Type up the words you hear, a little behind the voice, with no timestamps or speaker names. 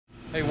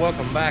Hey,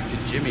 welcome back to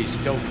Jimmy's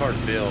go-kart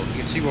build. You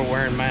can see we're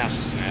wearing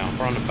masks now.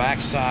 We're on the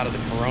back side of the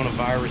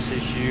coronavirus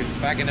issue.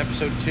 Back in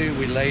episode 2,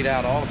 we laid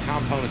out all the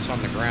components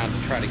on the ground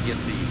to try to get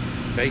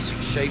the basic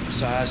shape,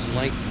 size,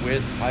 length,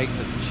 width, height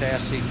of the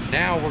chassis.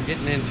 Now we're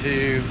getting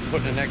into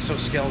putting an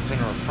exoskeleton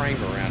or a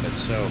frame around it.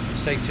 So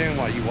stay tuned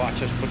while you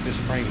watch us put this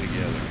frame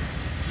together.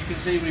 You can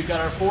see we've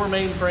got our 4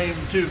 main frame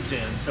tubes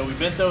in. So we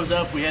bent those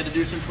up. We had to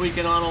do some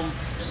tweaking on them.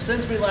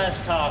 Since we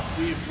last talked,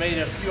 we've made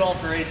a few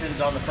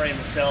alterations on the frame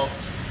itself.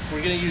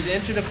 We're going to use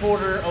 1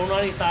 1/4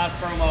 095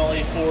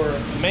 chromoly for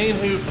the main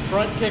hoop, the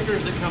front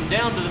kickers that come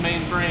down to the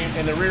main frame,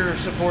 and the rear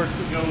supports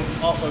that go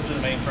also to the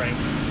main frame.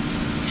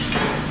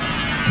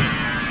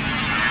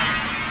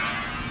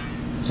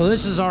 So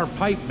this is our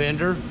pipe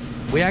bender.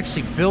 We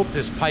actually built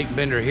this pipe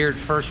bender here at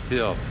First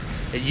Build.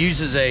 It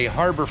uses a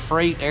Harbor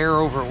Freight air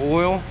over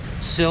oil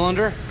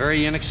cylinder,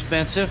 very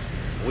inexpensive.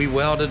 We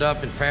welded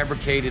up and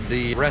fabricated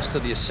the rest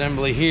of the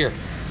assembly here.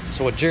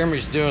 So what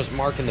Jeremy's doing is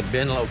marking the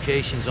bend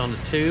locations on the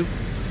tube.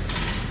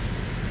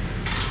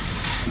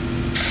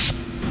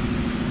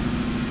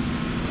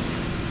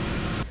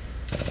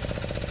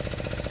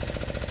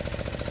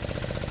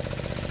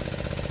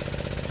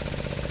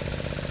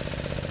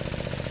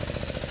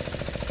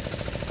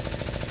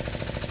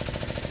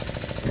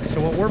 So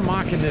what we're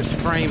mocking this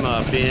frame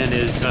up in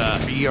is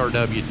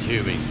ERW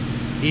tubing.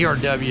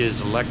 ERW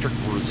is electric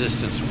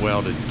resistance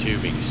welded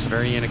tubing. It's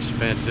very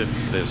inexpensive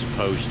as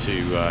opposed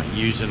to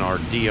using our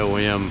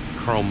DOM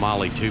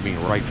chromoly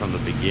tubing right from the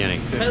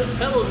beginning. Pedals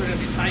are going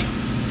to be tight.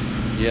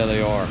 Yeah,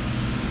 they are.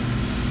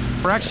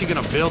 We're actually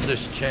going to build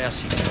this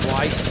chassis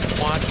twice.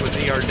 Once with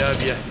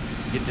ERW,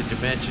 get the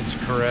dimensions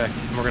correct,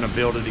 and we're going to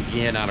build it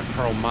again out of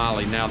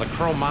chromoly. Now the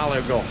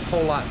chromoly will go a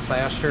whole lot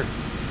faster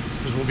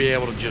because we'll be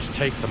able to just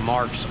take the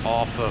marks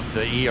off of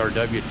the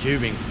ERW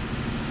tubing,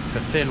 the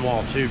thin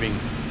wall tubing,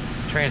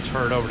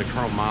 transfer it over to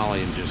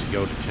chromoly and just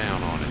go to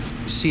town on it.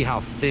 You see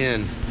how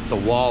thin the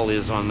wall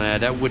is on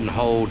that. That wouldn't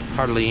hold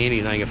hardly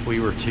anything if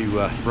we were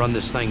to run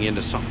this thing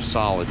into something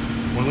solid.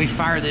 When we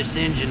fire this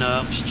engine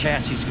up, this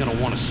chassis is going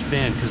to want to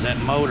spin because that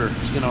motor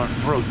is going to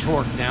throw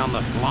torque down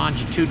the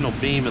longitudinal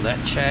beam of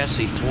that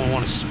chassis. It's going to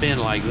want to spin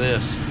like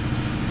this.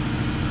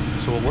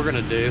 So what we're going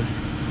to do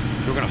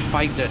is we're going to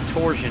fight that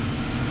torsion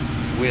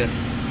with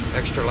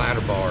extra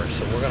ladder bars.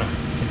 So we're going to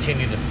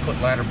continue to put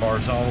ladder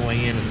bars all the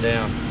way in and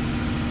down.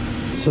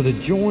 So to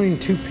join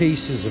 2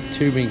 pieces of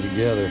tubing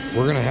together,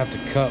 we're going to have to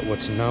cut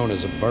what's known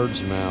as a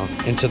bird's mouth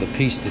into the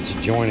piece that's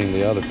joining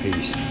the other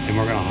piece. And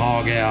we're going to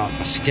hog out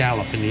a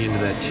scallop in the end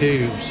of that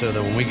tube so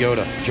that when we go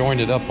to join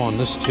it up on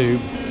this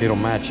tube, it'll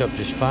match up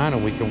just fine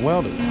and we can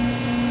weld it.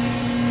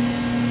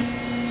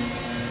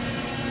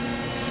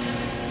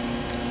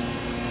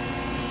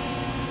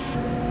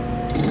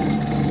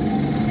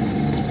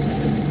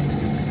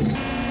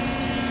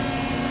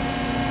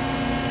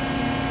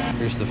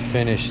 Here's the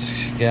finished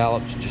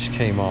scallop that just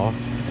came off.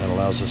 That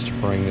allows us to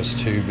bring this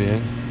tube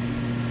in.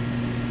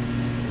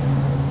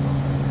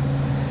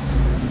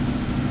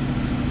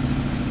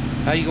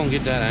 How you gonna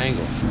get that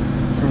angle?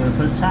 So we're gonna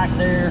put a tack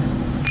there.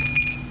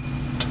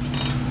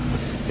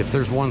 If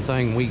there's one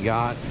thing we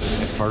got at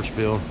First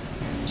Build,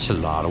 it's a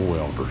lot of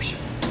welders.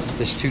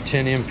 This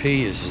 210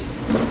 MP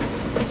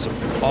it's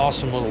an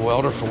awesome little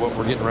welder for what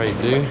we're getting ready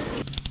to do.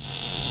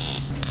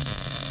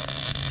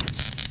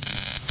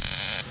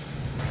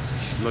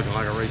 Looking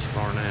like a race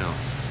car now.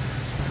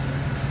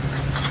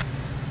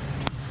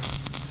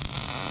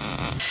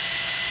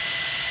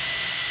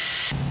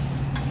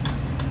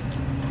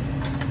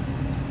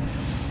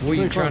 What are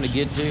you trying to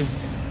get to?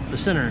 The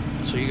center.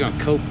 So you're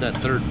gonna cope that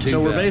third tube.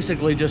 So we're out.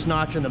 basically just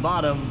notching the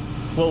bottom.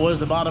 What was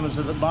the bottom is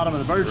the bottom of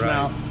the bird's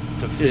mouth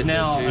to fit is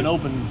now an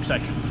open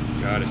section.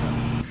 Got it.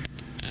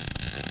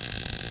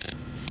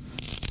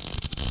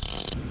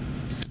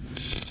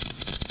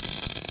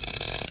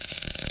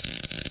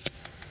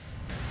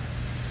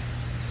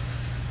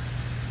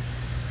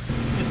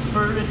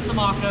 It's the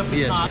mock-up,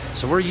 it's not.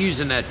 So we're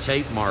using that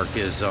tape mark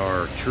as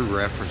our true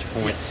reference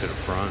point to the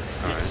front.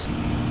 All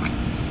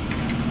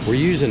right. We're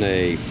using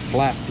a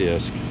flap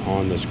disc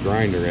on this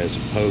grinder as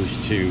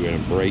opposed to an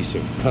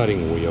abrasive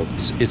cutting wheel.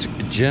 It's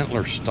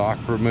gentler stock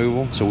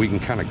removal, so we can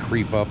kind of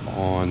creep up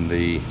on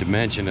the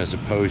dimension as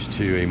opposed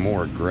to a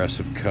more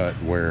aggressive cut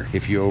where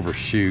if you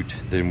overshoot,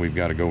 then we've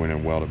got to go in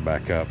and weld it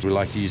back up. We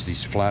like to use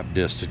these flap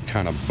discs to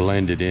kind of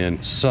blend it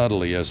in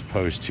subtly as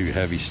opposed to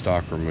heavy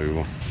stock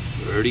removal.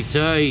 Pretty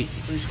tight.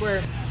 Pretty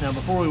square. Now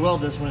before we weld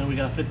this one, we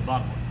gotta fit the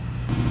bottom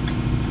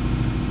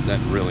one.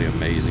 That's really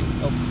amazing.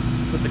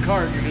 With the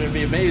cart, you're gonna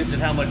be amazed at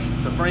how much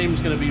the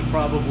frame's gonna be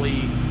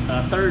probably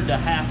a third to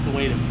half the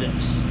weight of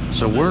this.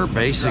 So we're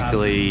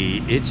basically,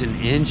 it's an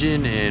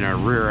engine and a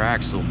rear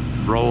axle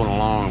rolling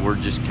along and we're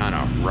just kind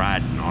of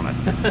riding on it.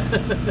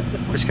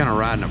 We're just kind of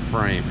riding a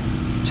frame.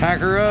 Tag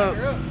her up.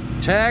 Tag her up.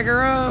 Tag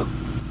her up.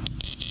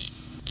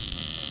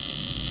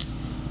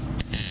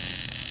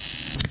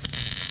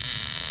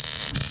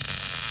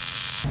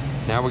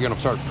 Now we're gonna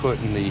start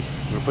putting we're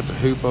gonna put the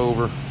hoop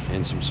over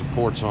and some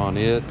supports on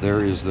it.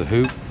 There is the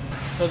hoop.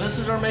 So this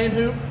is our main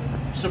hoop.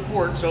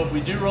 support, so if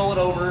we do roll it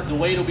over, the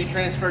weight will be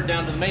transferred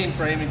down to the main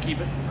frame and keep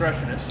it from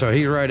crushing us. So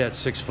he's right at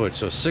 6 foot.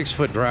 So 6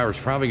 foot driver is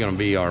probably going to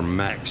be our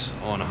max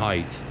on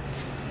height,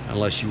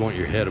 unless you want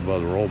your head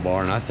above the roll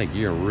bar. And I think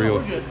you're real.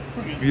 We're good.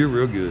 We're good. You're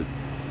real good.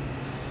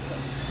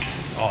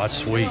 Oh, that's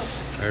sweet.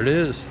 There it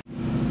is.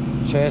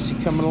 Chassis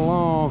coming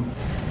along.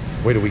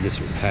 Wait till we get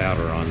some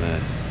powder on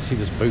that. See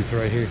this booth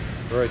right here?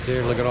 Right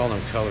there. Look at all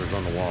them colors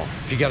on the wall.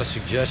 If you got a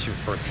suggestion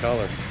for a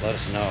color, let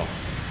us know.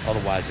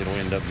 Otherwise, it'll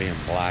end up being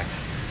black.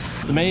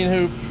 The main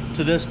hoop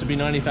to this to be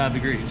 95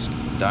 degrees.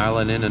 Dial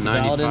it into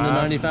 95. Dial it into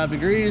 95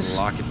 degrees.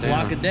 Lock it down.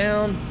 Lock it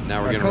down.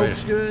 Now we're getting ready.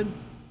 Cope's good.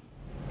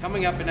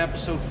 Coming up in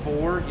episode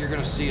 4, you're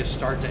going to see us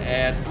start to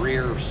add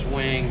rear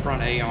swing,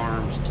 front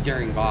A-arms,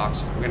 steering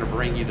box. We're going to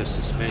bring you the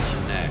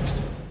suspension next.